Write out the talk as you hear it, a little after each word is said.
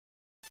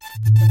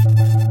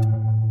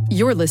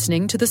You're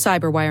listening to the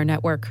Cyberwire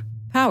Network,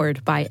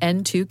 powered by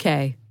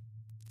N2K.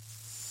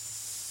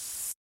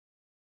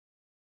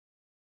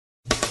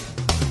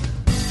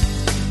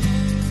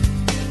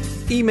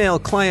 Email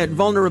client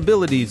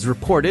vulnerabilities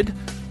reported,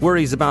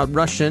 worries about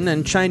Russian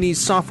and Chinese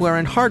software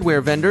and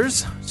hardware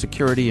vendors,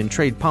 security and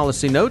trade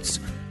policy notes,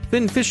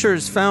 Finn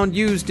Fishers found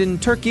used in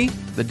Turkey,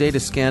 the data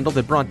scandal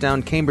that brought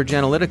down Cambridge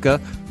Analytica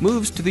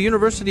moves to the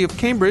University of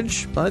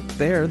Cambridge, but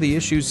there the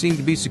issues seem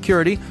to be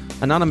security,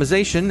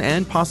 anonymization,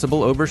 and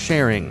possible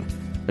oversharing.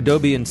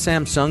 Adobe and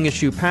Samsung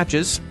issue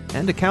patches,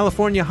 and a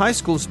California high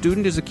school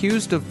student is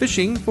accused of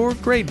phishing for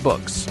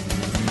gradebooks.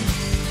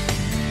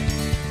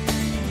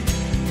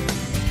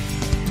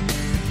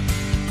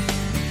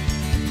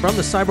 From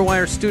the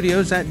Cyberwire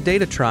studios at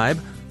Data Tribe,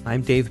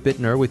 I'm Dave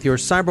Bittner with your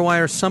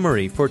Cyberwire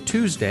summary for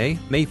Tuesday,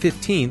 May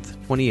 15th,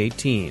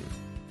 2018.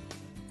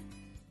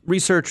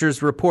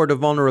 Researchers report a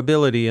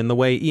vulnerability in the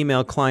way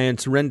email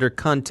clients render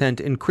content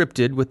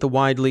encrypted with the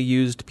widely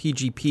used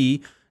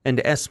PGP and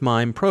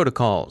S-MIME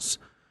protocols.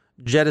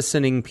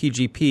 Jettisoning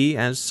PGP,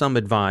 as some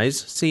advise,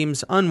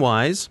 seems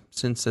unwise,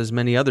 since, as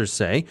many others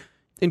say,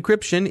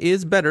 encryption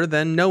is better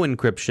than no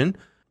encryption,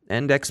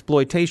 and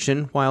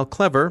exploitation, while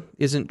clever,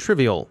 isn't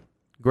trivial.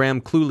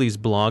 Graham Cluley's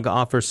blog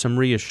offers some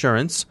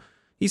reassurance.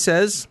 He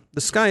says,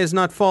 "The sky is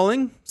not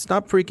falling.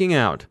 Stop freaking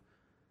out."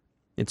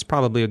 It's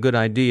probably a good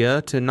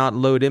idea to not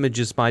load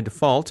images by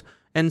default,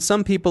 and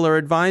some people are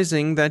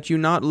advising that you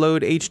not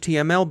load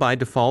HTML by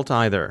default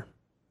either.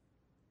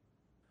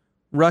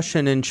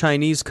 Russian and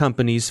Chinese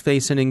companies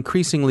face an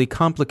increasingly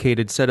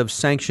complicated set of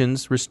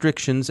sanctions,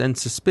 restrictions, and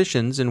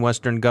suspicions in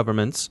Western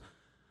governments.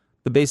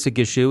 The basic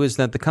issue is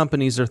that the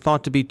companies are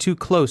thought to be too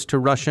close to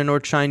Russian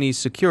or Chinese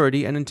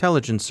security and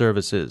intelligence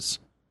services.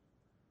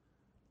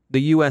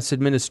 The U.S.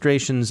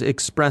 administration's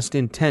expressed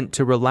intent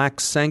to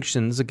relax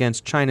sanctions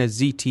against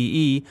China's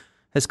ZTE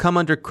has come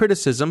under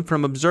criticism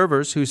from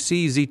observers who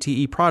see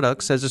ZTE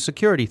products as a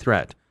security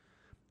threat.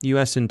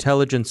 U.S.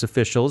 intelligence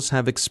officials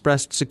have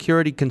expressed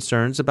security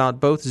concerns about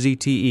both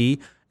ZTE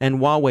and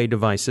Huawei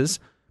devices,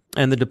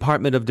 and the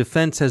Department of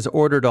Defense has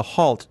ordered a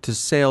halt to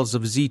sales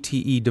of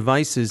ZTE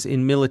devices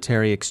in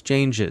military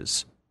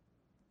exchanges.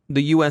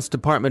 The U.S.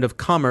 Department of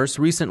Commerce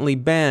recently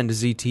banned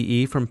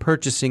ZTE from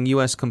purchasing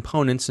U.S.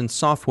 components and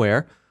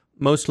software,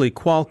 mostly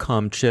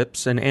Qualcomm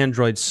chips and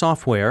Android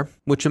software,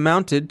 which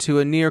amounted to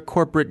a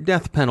near-corporate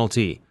death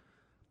penalty.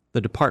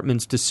 The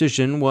department's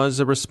decision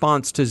was a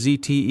response to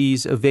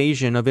ZTE's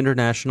evasion of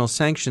international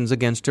sanctions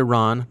against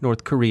Iran,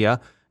 North Korea,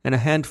 and a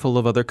handful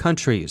of other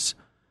countries.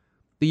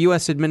 The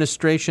U.S.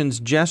 administration's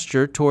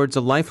gesture towards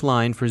a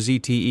lifeline for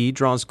ZTE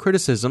draws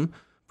criticism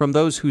from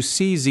those who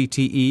see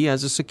ZTE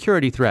as a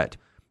security threat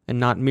and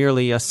not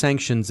merely a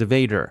sanctions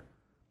evader.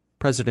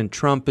 President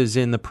Trump is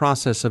in the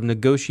process of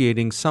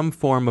negotiating some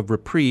form of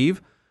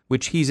reprieve,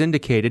 which he's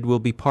indicated will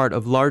be part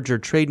of larger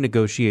trade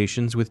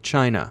negotiations with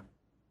China.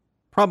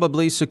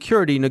 Probably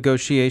security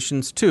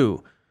negotiations,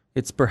 too.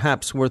 It's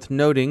perhaps worth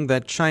noting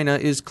that China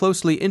is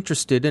closely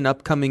interested in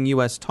upcoming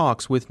U.S.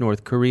 talks with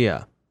North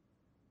Korea.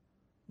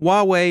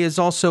 Huawei is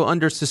also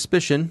under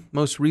suspicion,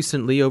 most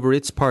recently over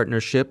its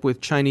partnership with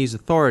Chinese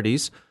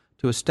authorities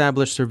to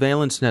establish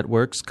surveillance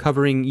networks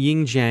covering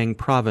Xinjiang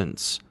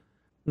province.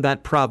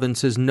 That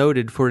province is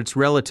noted for its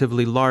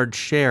relatively large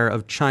share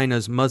of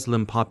China's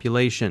Muslim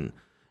population,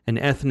 an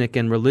ethnic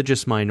and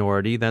religious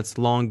minority that's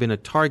long been a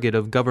target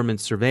of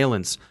government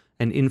surveillance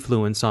and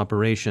influence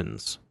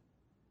operations.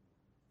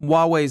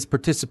 Huawei's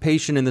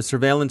participation in the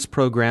surveillance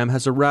program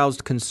has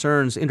aroused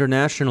concerns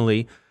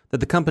internationally that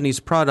the company's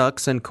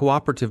products and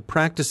cooperative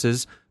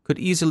practices could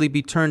easily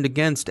be turned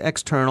against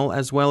external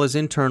as well as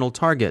internal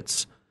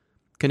targets.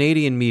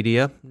 Canadian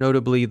media,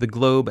 notably The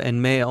Globe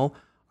and Mail,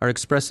 are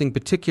expressing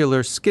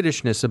particular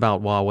skittishness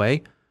about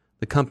Huawei.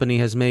 The company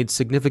has made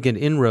significant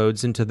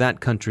inroads into that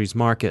country's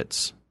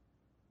markets.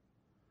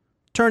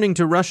 Turning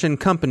to Russian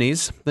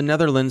companies, the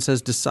Netherlands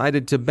has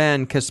decided to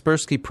ban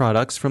Kaspersky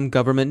products from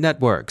government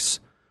networks.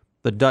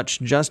 The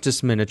Dutch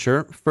Justice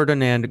Minister,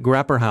 Ferdinand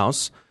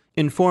Grapperhaus,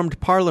 informed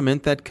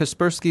Parliament that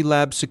Kaspersky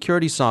Labs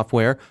security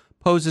software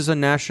poses a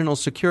national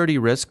security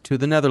risk to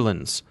the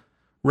Netherlands.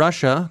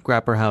 Russia,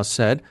 Grapperhaus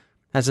said,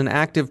 has an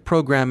active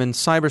program in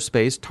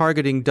cyberspace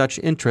targeting Dutch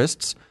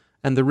interests,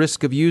 and the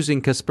risk of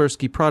using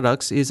Kaspersky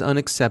products is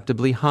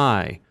unacceptably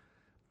high.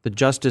 The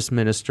Justice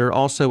Minister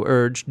also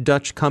urged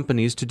Dutch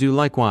companies to do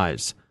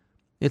likewise.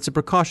 It's a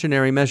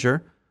precautionary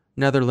measure.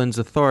 Netherlands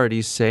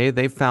authorities say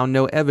they've found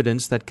no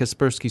evidence that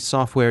Kaspersky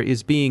software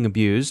is being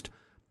abused,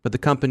 but the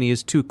company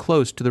is too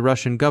close to the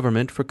Russian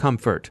government for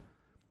comfort.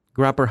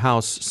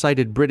 Grapperhaus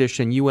cited British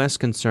and U.S.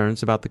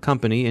 concerns about the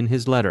company in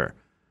his letter.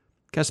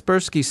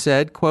 Kaspersky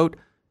said, quote,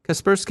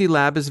 "Kaspersky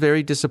Lab is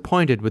very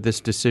disappointed with this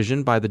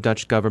decision by the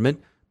Dutch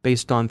government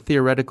based on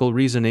theoretical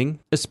reasoning,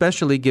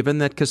 especially given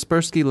that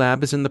Kaspersky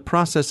Lab is in the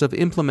process of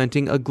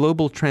implementing a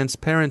global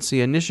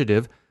transparency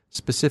initiative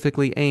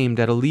specifically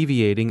aimed at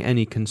alleviating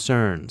any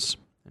concerns."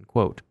 End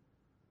quote.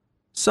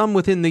 Some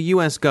within the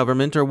U.S.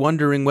 government are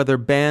wondering whether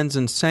bans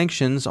and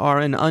sanctions are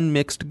an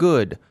unmixed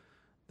good.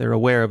 They're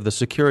aware of the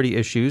security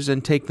issues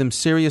and take them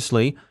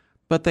seriously,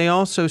 but they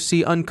also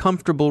see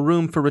uncomfortable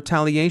room for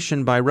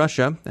retaliation by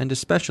Russia and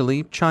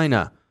especially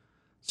China.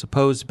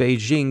 Suppose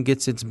Beijing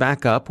gets its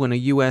back up when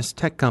a U.S.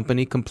 tech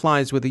company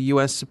complies with a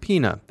U.S.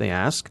 subpoena, they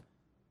ask.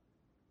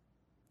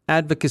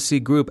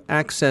 Advocacy group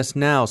Access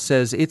Now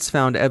says it's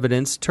found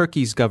evidence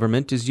Turkey's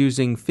government is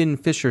using Finn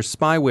Fisher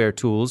spyware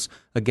tools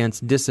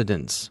against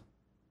dissidents.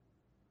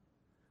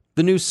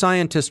 The New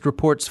Scientist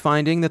reports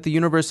finding that the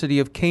University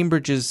of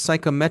Cambridge's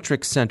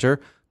Psychometrics Center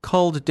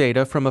culled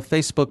data from a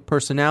Facebook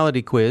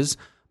personality quiz,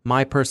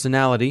 My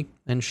Personality,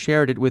 and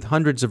shared it with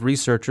hundreds of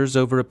researchers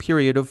over a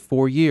period of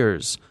 4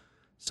 years.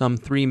 Some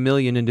 3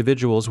 million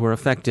individuals were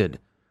affected.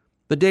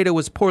 The data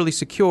was poorly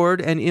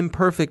secured and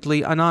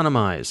imperfectly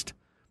anonymized.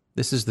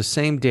 This is the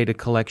same data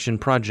collection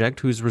project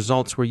whose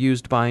results were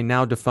used by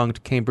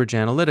now-defunct Cambridge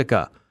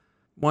Analytica.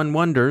 One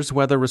wonders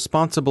whether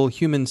responsible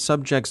human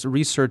subjects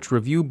research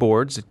review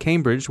boards at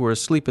Cambridge were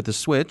asleep at the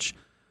switch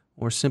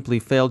or simply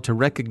failed to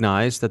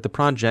recognize that the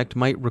project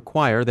might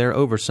require their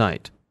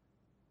oversight.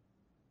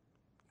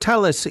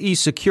 Thales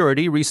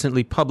eSecurity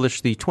recently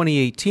published the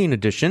 2018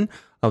 edition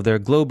of their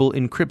Global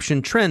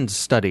Encryption Trends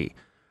study.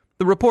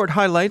 The report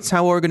highlights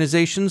how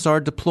organizations are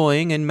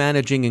deploying and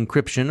managing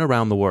encryption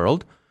around the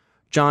world.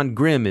 John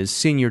Grimm is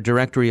Senior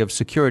Director of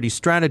Security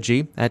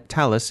Strategy at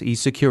Thales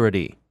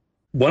eSecurity.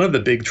 One of the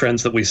big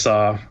trends that we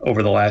saw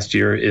over the last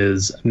year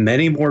is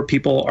many more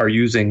people are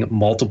using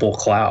multiple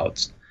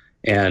clouds.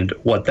 And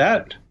what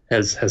that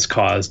has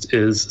caused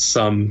is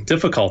some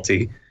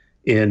difficulty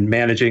in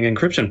managing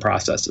encryption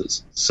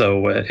processes.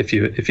 So if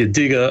you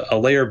dig a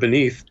layer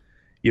beneath,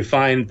 you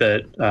find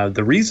that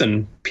the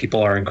reason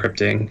people are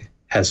encrypting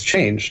has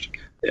changed.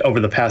 Over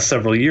the past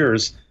several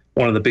years,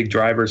 one of the big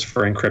drivers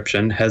for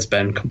encryption has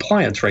been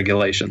compliance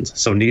regulations.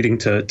 So needing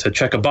to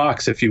check a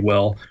box, if you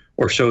will,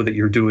 or show that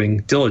you're doing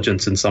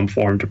diligence in some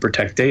form to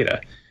protect data.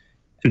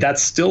 And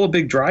that's still a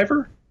big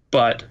driver,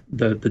 but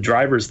the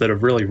drivers that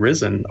have really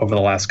risen over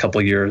the last couple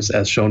of years,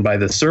 as shown by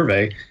this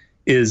survey,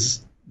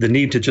 is the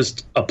need to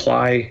just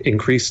apply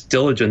increased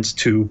diligence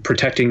to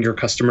protecting your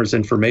customers'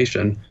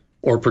 information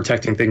or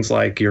protecting things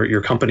like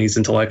your company's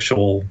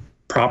intellectual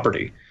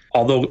property.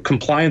 Although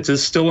compliance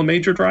is still a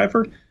major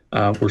driver,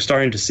 we're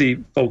starting to see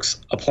folks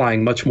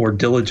applying much more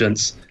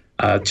diligence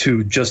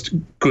to just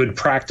good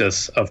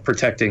practice of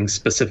protecting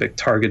specific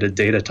targeted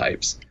data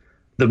types.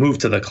 The move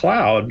to the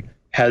cloud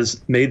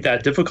has made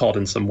that difficult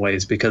in some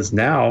ways because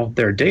now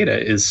their data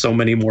is so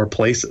many more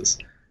places.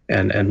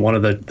 And one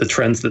of the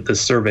trends that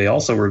this survey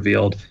also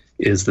revealed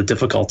is the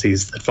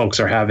difficulties that folks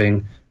are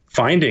having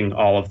finding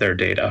all of their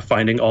data,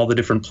 finding all the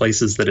different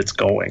places that it's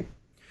going.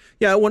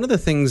 Yeah, one of the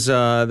things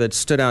that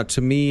stood out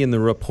to me in the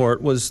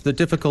report was the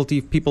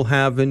difficulty people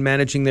have in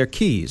managing their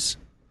keys.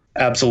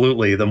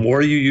 Absolutely. The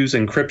more you use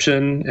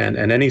encryption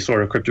and any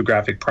sort of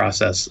cryptographic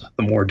process,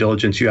 the more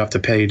diligence you have to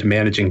pay to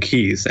managing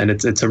keys. And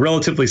it's a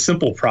relatively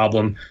simple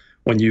problem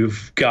when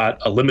you've got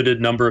a limited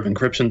number of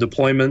encryption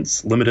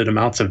deployments, limited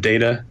amounts of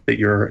data that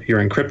you're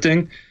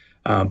encrypting.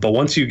 But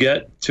once you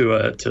get to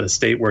a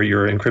state where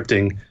you're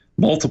encrypting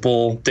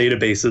multiple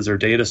databases or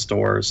data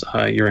stores,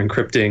 you're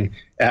encrypting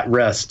at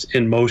rest,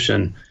 in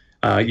motion,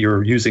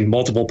 you're using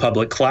multiple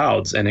public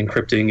clouds and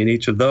encrypting in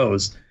each of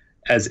those.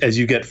 As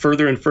you get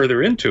further and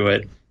further into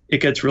it, it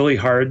gets really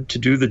hard to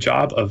do the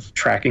job of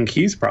tracking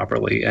keys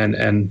properly.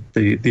 And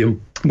the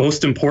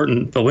most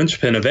important, the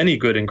linchpin of any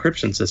good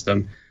encryption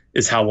system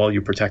is how well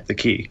you protect the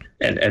key.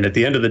 And at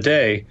the end of the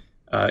day,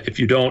 if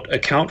you don't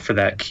account for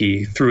that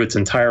key through its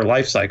entire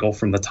life cycle,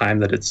 from the time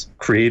that it's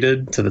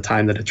created to the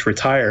time that it's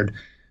retired,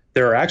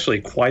 there are actually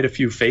quite a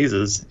few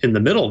phases in the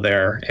middle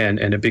there, and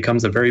it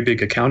becomes a very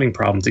big accounting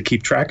problem to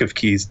keep track of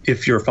keys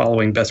if you're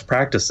following best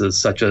practices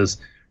such as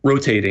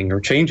rotating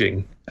or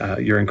changing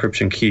your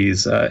encryption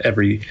keys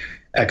every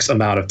X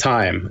amount of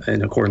time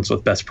in accordance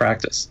with best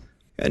practice.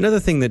 Another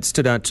thing that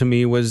stood out to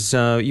me was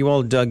you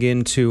all dug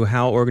into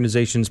how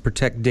organizations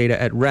protect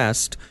data at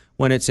rest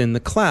when it's in the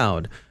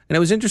cloud. And it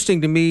was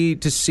interesting to me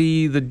to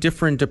see the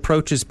different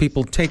approaches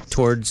people take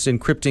towards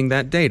encrypting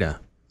that data.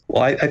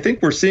 Well, I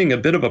think we're seeing a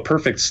bit of a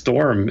perfect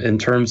storm in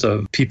terms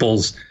of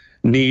people's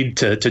need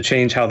to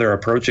change how they're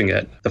approaching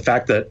it. The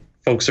fact that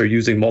folks are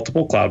using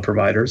multiple cloud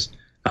providers.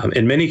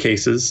 In many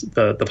cases,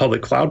 the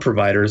public cloud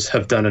providers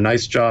have done a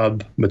nice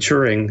job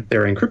maturing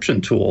their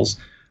encryption tools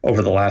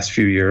over the last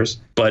few years.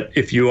 But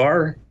if you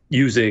are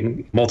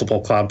using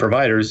multiple cloud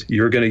providers,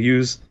 you're going to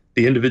use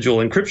the individual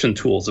encryption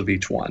tools of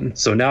each one.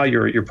 So now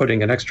you're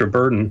putting an extra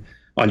burden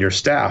on your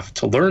staff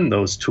to learn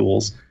those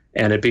tools.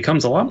 And it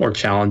becomes a lot more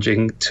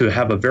challenging to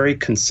have a very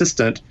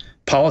consistent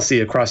policy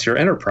across your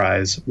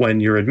enterprise when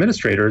your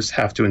administrators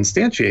have to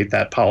instantiate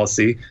that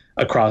policy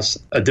across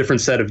a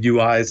different set of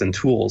UIs and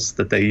tools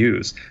that they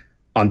use.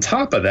 On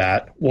top of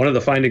that, one of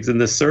the findings in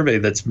this survey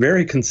that's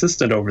very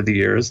consistent over the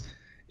years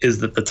is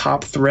that the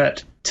top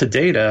threat to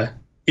data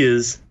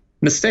is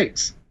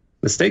mistakes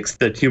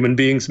that human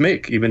beings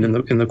make, even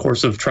in the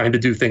course of trying to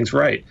do things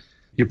right.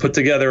 You put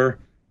together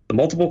the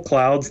multiple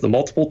clouds, the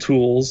multiple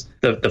tools,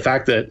 the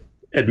fact that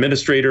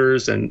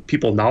administrators and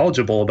people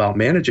knowledgeable about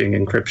managing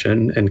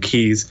encryption and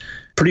keys,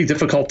 pretty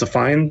difficult to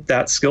find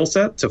that skill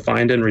set, to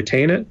find and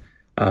retain it.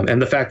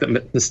 And the fact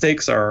that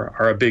mistakes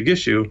are a big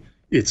issue,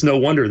 it's no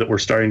wonder that we're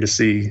starting to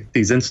see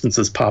these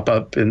instances pop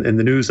up in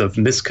the news of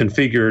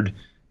misconfigured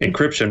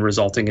encryption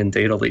resulting in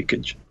data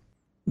leakage.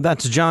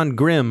 That's John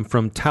Grimm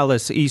from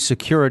Thales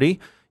eSecurity.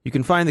 You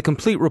can find the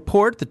complete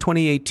report, the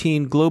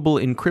 2018 Global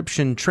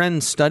Encryption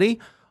Trends Study,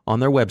 on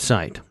their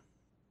website.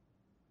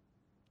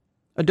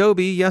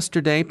 Adobe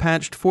yesterday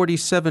patched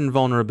 47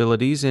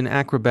 vulnerabilities in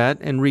Acrobat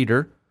and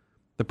Reader.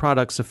 The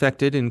products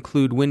affected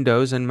include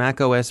Windows and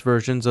macOS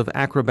versions of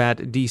Acrobat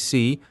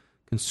DC,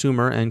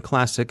 Consumer and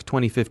Classic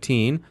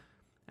 2015,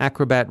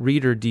 Acrobat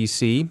Reader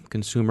DC,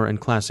 Consumer and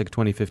Classic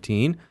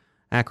 2015,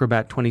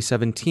 Acrobat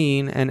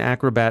 2017, and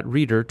Acrobat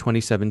Reader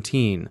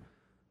 2017.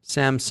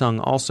 Samsung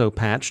also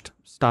patched,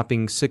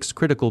 stopping 6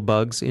 critical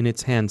bugs in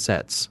its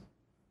handsets.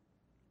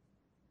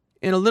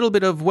 In a little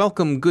bit of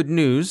welcome good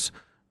news,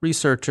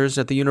 researchers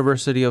at the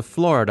University of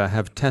Florida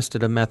have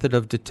tested a method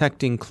of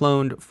detecting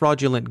cloned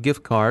fraudulent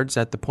gift cards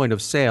at the point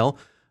of sale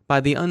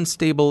by the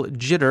unstable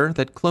jitter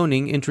that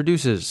cloning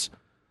introduces.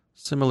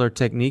 Similar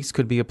techniques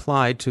could be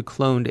applied to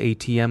cloned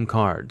ATM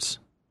cards.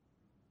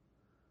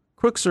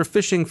 Crooks are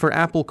fishing for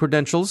Apple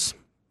credentials.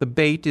 The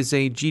bait is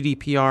a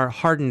GDPR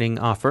hardening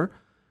offer.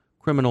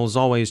 Criminals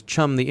always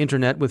chum the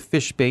internet with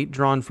fish bait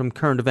drawn from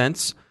current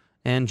events,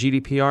 and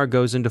GDPR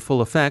goes into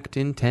full effect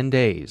in 10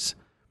 days.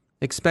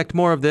 Expect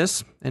more of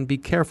this, and be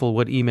careful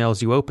what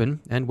emails you open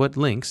and what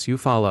links you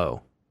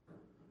follow.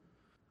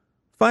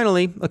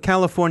 Finally, a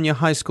California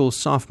high school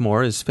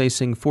sophomore is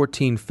facing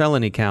 14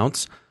 felony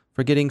counts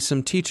for getting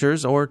some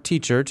teachers or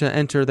teacher to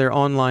enter their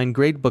online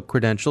gradebook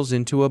credentials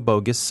into a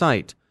bogus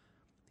site.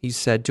 He's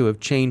said to have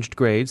changed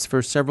grades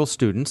for several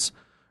students,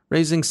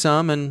 raising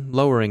some and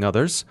lowering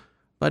others,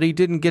 but he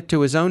didn't get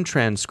to his own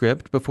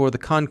transcript before the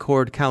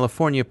Concord,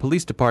 California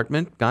Police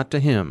Department got to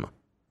him.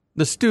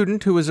 The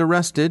student who was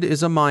arrested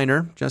is a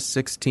minor, just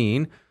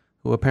 16,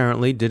 who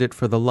apparently did it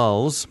for the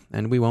lulz,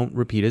 and we won't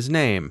repeat his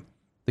name.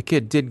 The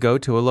kid did go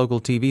to a local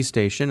TV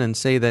station and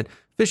say that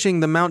fishing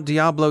the Mount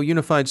Diablo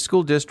Unified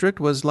School District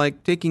was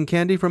like taking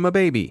candy from a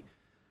baby.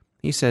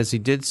 He says he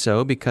did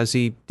so because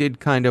he did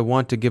kind of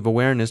want to give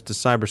awareness to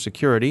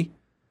cybersecurity.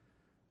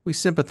 We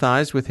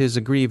sympathize with his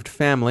aggrieved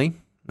family.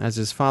 As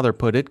his father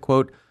put it,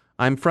 quote,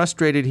 "I'm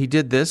frustrated he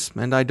did this,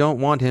 and I don't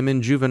want him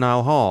in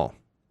juvenile hall."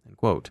 End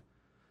quote.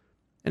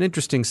 An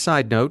interesting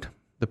side note,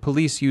 the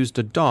police used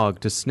a dog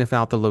to sniff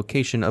out the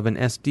location of an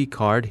SD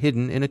card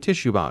hidden in a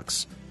tissue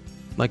box.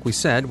 Like we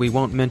said, we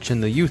won't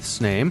mention the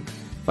youth's name,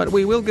 but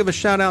we will give a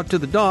shout-out to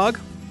the dog,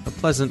 a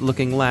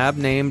pleasant-looking lab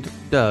named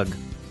Doug.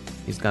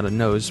 He's got a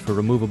nose for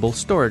removable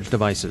storage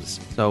devices.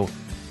 So,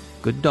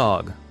 good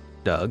dog,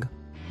 Doug.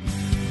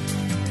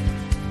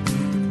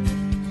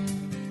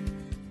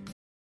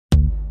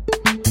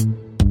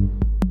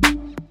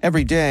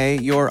 Every day,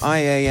 your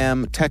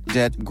IAM tech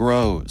debt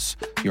grows.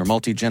 Your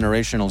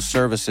multi-generational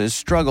services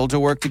struggle to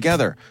work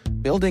together.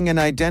 Building an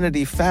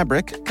identity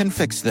fabric can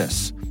fix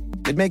this.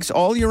 It makes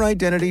all your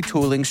identity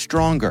tooling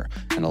stronger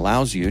and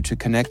allows you to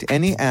connect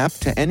any app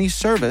to any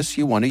service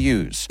you want to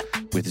use,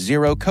 with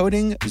zero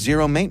coding,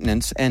 zero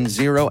maintenance, and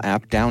zero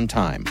app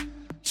downtime.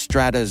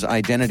 Strata's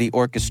identity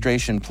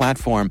orchestration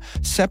platform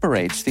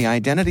separates the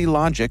identity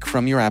logic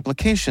from your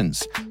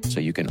applications, so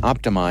you can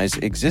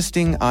optimize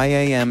existing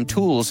IAM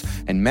tools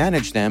and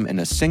manage them in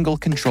a single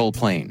control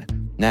plane.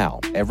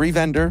 Now, every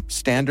vendor,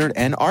 standard,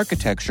 and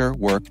architecture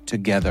work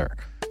together.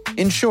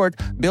 In short,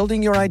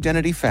 building your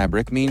identity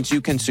fabric means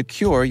you can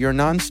secure your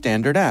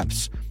non-standard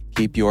apps,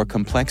 keep your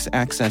complex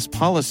access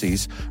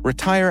policies,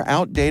 retire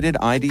outdated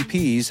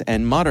IDPs,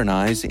 and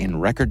modernize in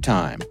record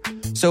time.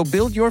 So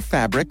build your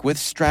fabric with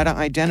Strata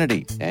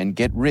Identity and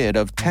get rid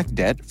of tech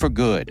debt for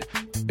good.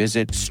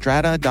 Visit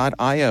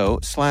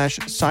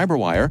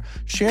strata.io/cyberwire,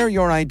 share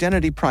your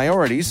identity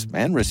priorities,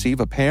 and receive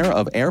a pair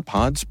of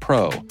AirPods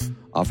Pro.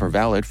 Offer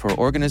valid for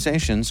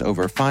organizations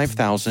over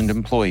 5,000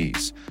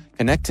 employees.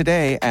 Connect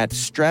today at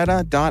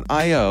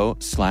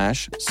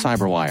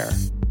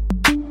strata.io/cyberwire.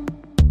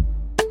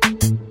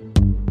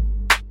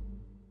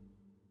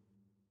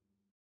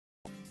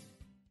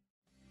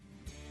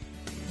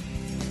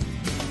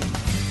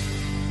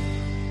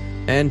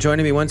 And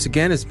joining me once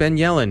again is Ben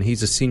Yellen.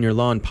 He's a senior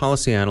law and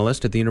policy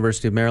analyst at the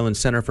University of Maryland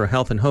Center for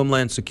Health and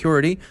Homeland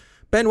Security.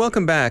 Ben,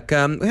 welcome back.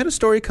 We had a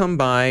story come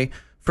by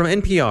from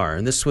NPR,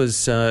 and this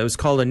was it was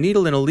called "A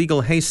Needle in a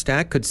Legal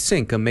Haystack Could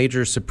Sink a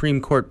Major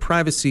Supreme Court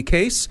Privacy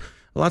Case."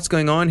 Lots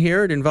going on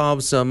here. It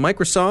involves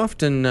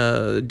Microsoft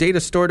and data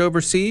stored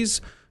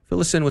overseas. Fill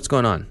us in. What's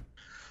going on?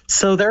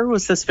 So there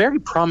was this very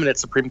prominent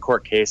Supreme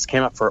Court case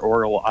came up for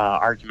oral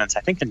arguments,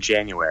 I think in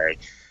January.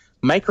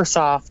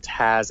 Microsoft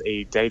has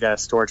a data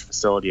storage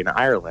facility in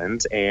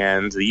Ireland,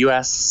 and the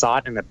U.S.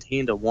 sought and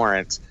obtained a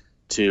warrant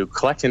to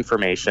collect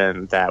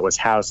information that was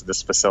housed at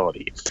this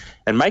facility.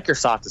 And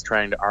Microsoft is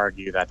trying to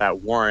argue that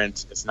that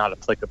warrant is not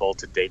applicable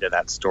to data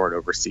that's stored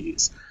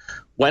overseas.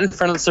 Went in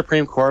front of the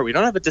Supreme Court. We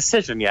don't have a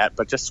decision yet,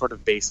 but just sort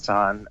of based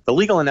on the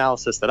legal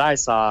analysis that I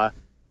saw,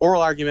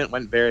 oral argument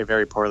went very,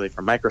 very poorly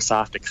for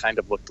Microsoft. It kind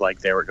of looked like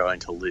they were going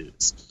to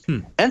lose.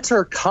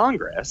 Enter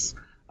Congress,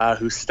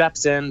 who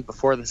steps in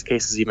before this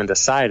case is even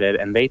decided,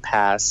 and they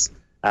pass,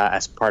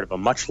 as part of a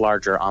much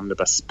larger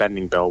omnibus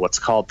spending bill, what's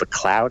called the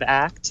Cloud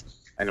Act.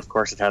 And of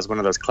course, it has one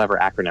of those clever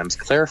acronyms,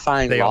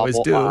 clarifying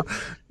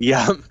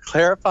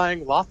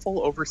clarifying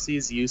lawful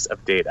overseas use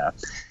of data.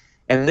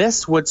 And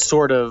this would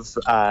sort of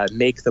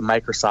make the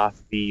Microsoft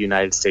v.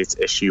 United States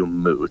issue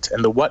moot.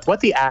 And what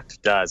the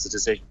act does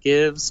is it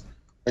gives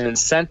an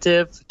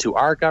incentive to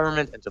our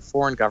government and to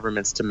foreign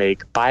governments to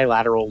make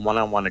bilateral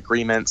one-on-one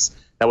agreements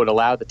that would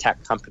allow the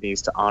tech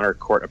companies to honor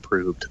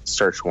court-approved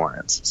search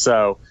warrants.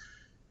 So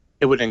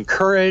it would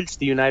encourage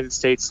the United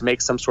States to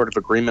make some sort of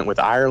agreement with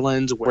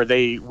Ireland where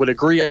they would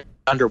agree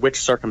under which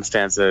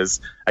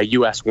circumstances a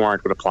U.S.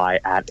 warrant would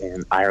apply at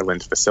an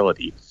Ireland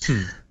facility.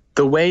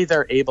 The way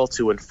they're able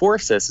to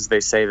enforce this is they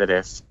say that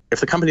if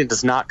the company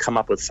does not come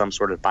up with some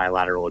sort of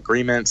bilateral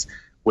agreement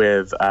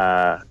with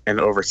an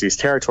overseas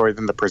territory,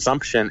 then the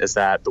presumption is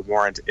that the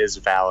warrant is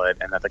valid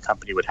and that the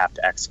company would have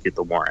to execute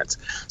the warrant.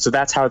 So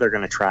that's how they're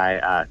going to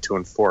try to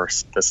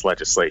enforce this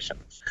legislation.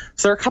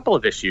 So there are a couple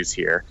of issues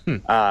here.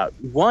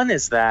 One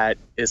is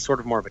sort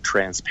of more of a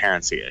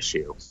transparency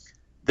issue.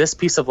 This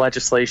piece of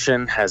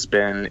legislation has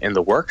been in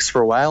the works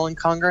for a while in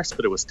Congress,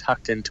 but it was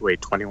tucked into a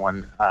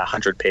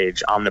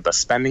 2,100-page omnibus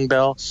spending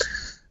bill.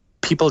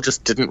 People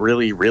just didn't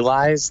really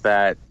realize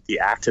that the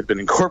act had been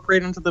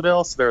incorporated into the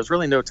bill, so there was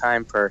really no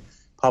time for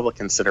public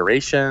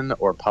consideration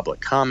or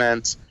public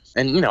comment.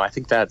 And, I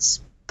think that's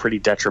pretty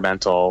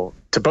detrimental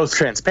to both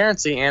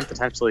transparency and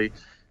potentially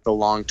the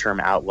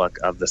long-term outlook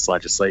of this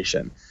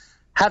legislation.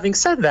 Having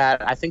said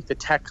that, I think the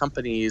tech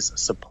companies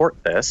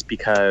support this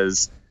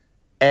because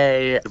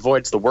A, it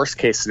avoids the worst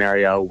case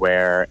scenario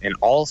where in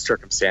all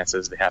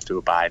circumstances they have to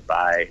abide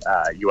by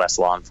U.S.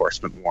 law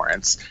enforcement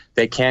warrants.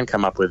 They can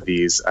come up with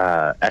these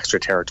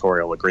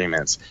extraterritorial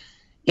agreements.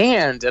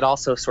 And it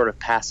also sort of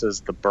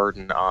passes the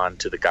burden on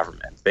to the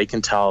government. They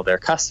can tell their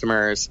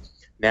customers,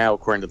 now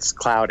according to this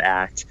Cloud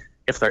Act,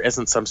 if there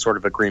isn't some sort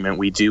of agreement,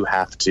 we do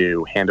have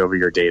to hand over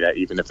your data,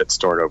 even if it's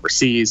stored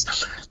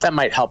overseas. That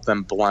might help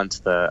them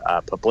blunt the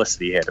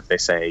publicity hit if they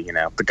say,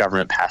 the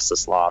government passed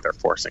this law, they're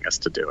forcing us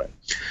to do it.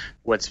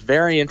 What's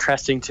very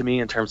interesting to me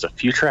in terms of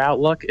future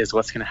outlook is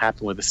what's going to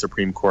happen with the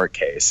Supreme Court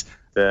case.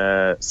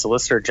 The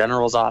Solicitor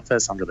General's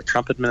office under the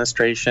Trump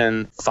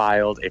administration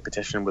filed a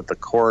petition with the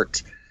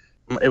court.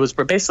 It was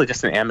basically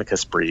just an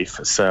amicus brief,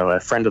 so a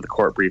friend of the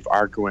court brief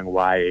arguing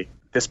why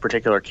this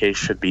particular case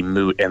should be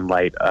moot in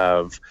light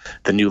of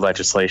the new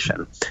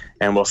legislation.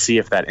 And we'll see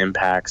if that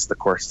impacts the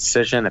court's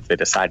decision, if they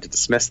decide to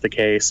dismiss the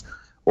case,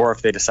 or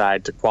if they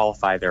decide to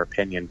qualify their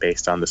opinion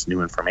based on this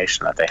new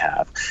information that they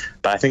have.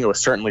 But I think it was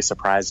certainly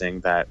surprising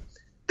that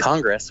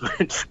Congress,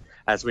 which,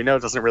 as we know,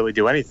 doesn't really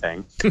do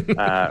anything,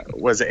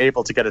 was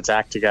able to get its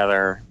act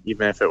together,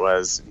 even if it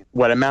was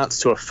what amounts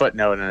to a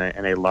footnote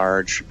in a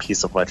large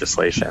piece of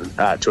legislation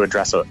to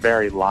address a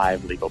very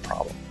live legal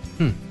problem.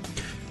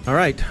 All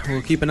right,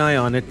 we'll keep an eye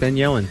on it. Ben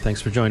Yelin,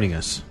 thanks for joining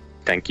us.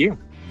 Thank you.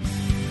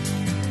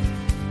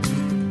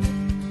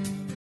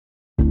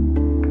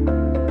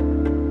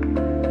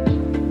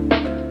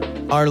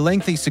 Are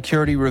lengthy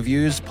security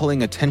reviews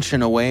pulling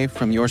attention away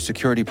from your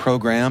security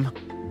program?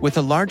 With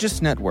the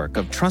largest network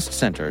of trust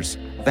centers,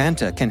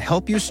 Vanta can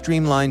help you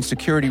streamline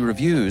security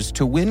reviews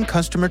to win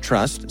customer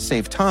trust,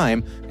 save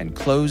time, and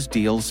close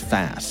deals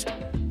fast.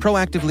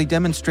 Proactively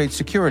demonstrate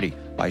security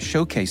by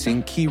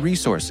showcasing key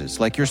resources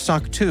like your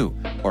SOC 2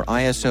 or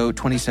ISO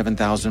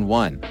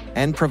 27001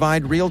 and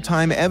provide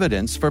real-time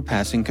evidence for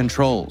passing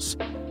controls.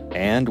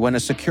 And when a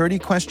security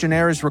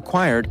questionnaire is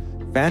required,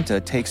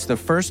 Vanta takes the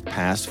first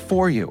pass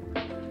for you.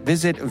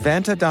 Visit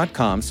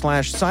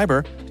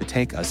vanta.com/cyber to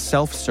take a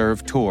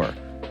self-serve tour.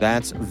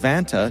 That's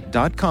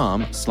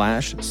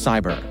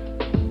vanta.com/cyber.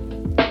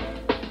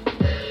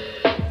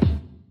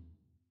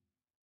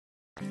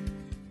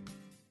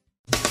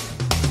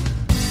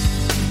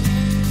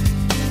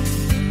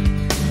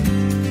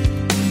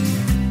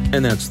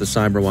 And that's the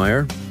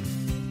Cyberwire.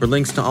 For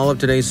links to all of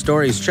today's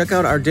stories, check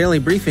out our daily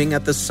briefing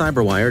at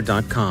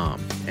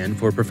thecyberwire.com. And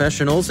for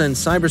professionals and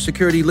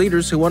cybersecurity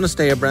leaders who want to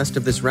stay abreast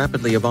of this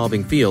rapidly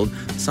evolving field,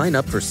 sign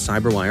up for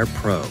Cyberwire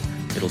Pro.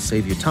 It'll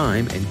save you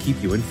time and keep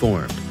you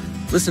informed.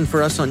 Listen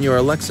for us on your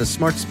Alexa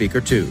smart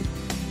speaker, too.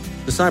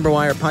 The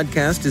Cyberwire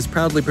podcast is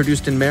proudly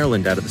produced in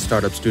Maryland out of the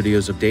startup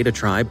studios of Data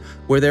Tribe,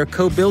 where they're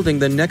co-building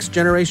the next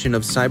generation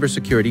of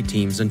cybersecurity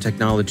teams and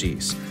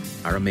technologies.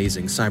 Our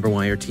amazing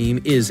Cyberwire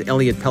team is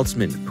Elliot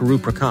Peltzman, Puru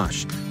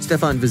Prakash,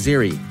 Stefan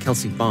Vaziri,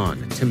 Kelsey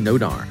Bond, Tim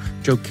Nodar,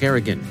 Joe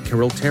Kerrigan,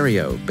 Carol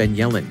Terrio, Ben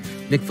Yelin,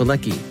 Nick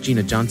Valecki,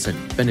 Gina Johnson,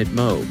 Bennett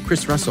Moe,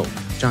 Chris Russell,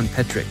 John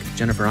Petrick,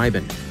 Jennifer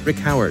Iben, Rick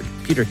Howard,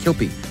 Peter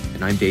Kilpie,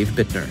 and I'm Dave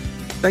Bittner.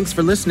 Thanks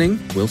for listening.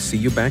 We'll see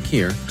you back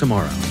here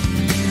tomorrow.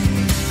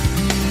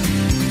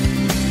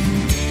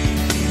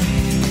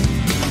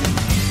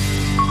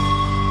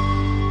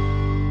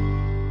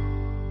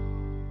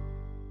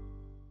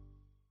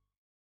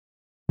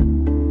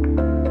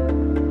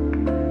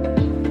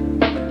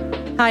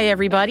 Hi,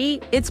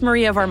 everybody. It's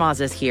Maria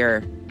Varmazes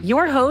here.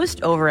 your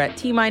host over at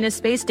T-Minus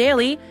Space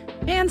Daily,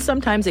 and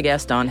sometimes a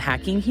guest on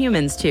Hacking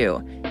Humans,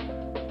 too.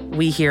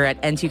 We here at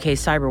N2K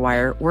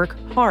Cyberwire work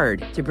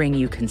hard to bring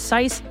you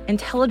concise,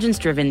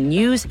 intelligence-driven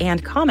news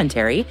and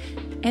commentary,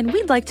 and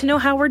we'd like to know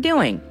how we're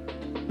doing.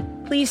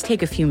 Please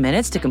take a few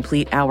minutes to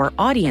complete our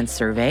audience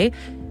survey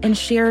and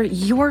share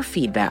your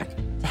feedback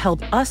to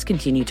help us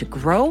continue to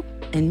grow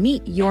and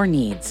meet your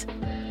needs.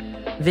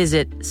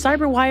 Visit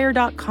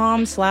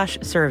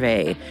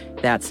cyberwire.com/survey.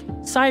 That's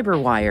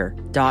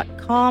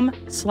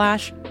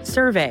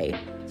cyberwire.com/survey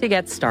to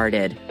get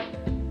started.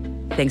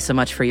 Thanks so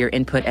much for your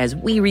input as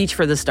we reach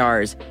for the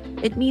stars.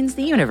 It means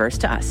the universe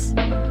to us.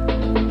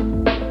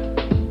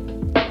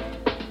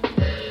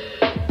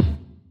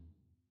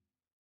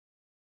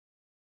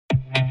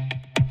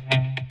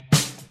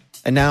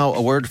 And now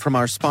a word from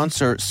our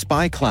sponsor,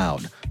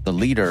 SpyCloud, the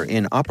leader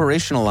in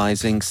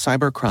operationalizing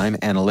cybercrime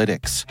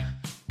analytics.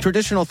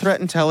 Traditional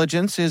threat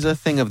intelligence is a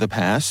thing of the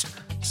past.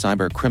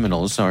 Cyber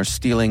criminals are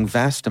stealing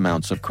vast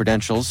amounts of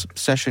credentials,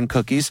 session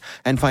cookies,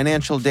 and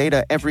financial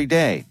data every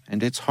day,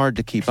 and it's hard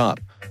to keep up.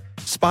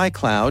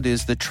 SpyCloud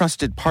is the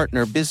trusted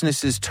partner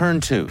businesses turn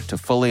to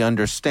fully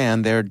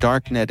understand their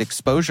darknet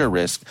exposure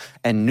risk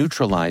and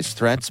neutralize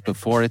threats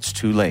before it's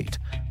too late.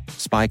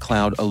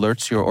 SpyCloud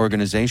alerts your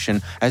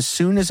organization as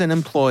soon as an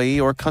employee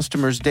or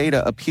customer's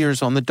data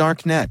appears on the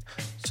dark net,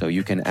 so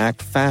you can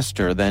act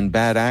faster than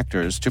bad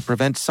actors to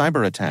prevent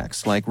cyber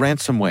attacks like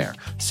ransomware,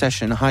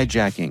 session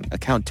hijacking,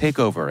 account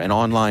takeover, and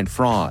online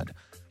fraud.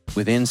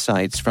 With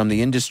insights from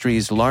the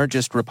industry's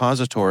largest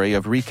repository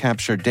of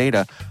recaptured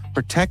data,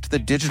 protect the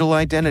digital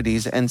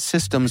identities and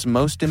systems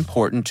most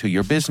important to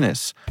your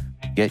business.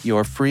 Get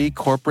your free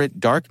corporate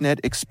darknet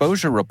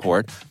exposure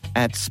report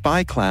at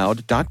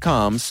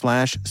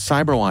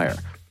spycloud.com/cyberwire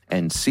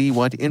and see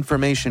what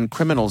information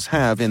criminals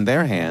have in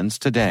their hands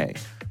today.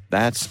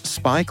 That's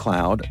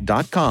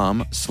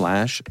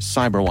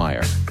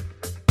spycloud.com/cyberwire.